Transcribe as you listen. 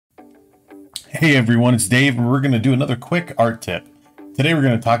Hey everyone, it's Dave and we're going to do another quick art tip. Today we're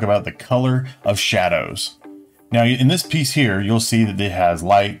going to talk about the color of shadows. Now in this piece here, you'll see that it has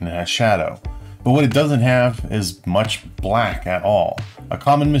light and it has shadow. But what it doesn't have is much black at all. A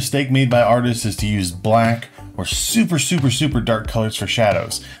common mistake made by artists is to use black or super dark colors for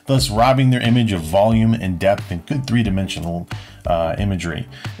shadows, thus robbing their image of volume and depth and good three-dimensional imagery.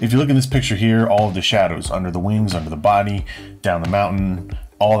 If you look in this picture here, all of the shadows under the wings, under the body, down the mountain,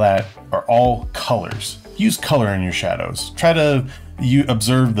 all that are all colors. Use color in your shadows. Try to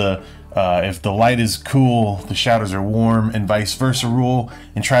observe the if the light is cool, the shadows are warm, and vice versa rule,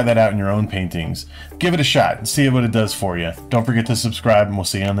 and try that out in your own paintings. Give it a shot and see what it does for you. Don't forget to subscribe, and we'll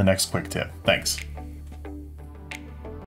see you on the next quick tip. Thanks.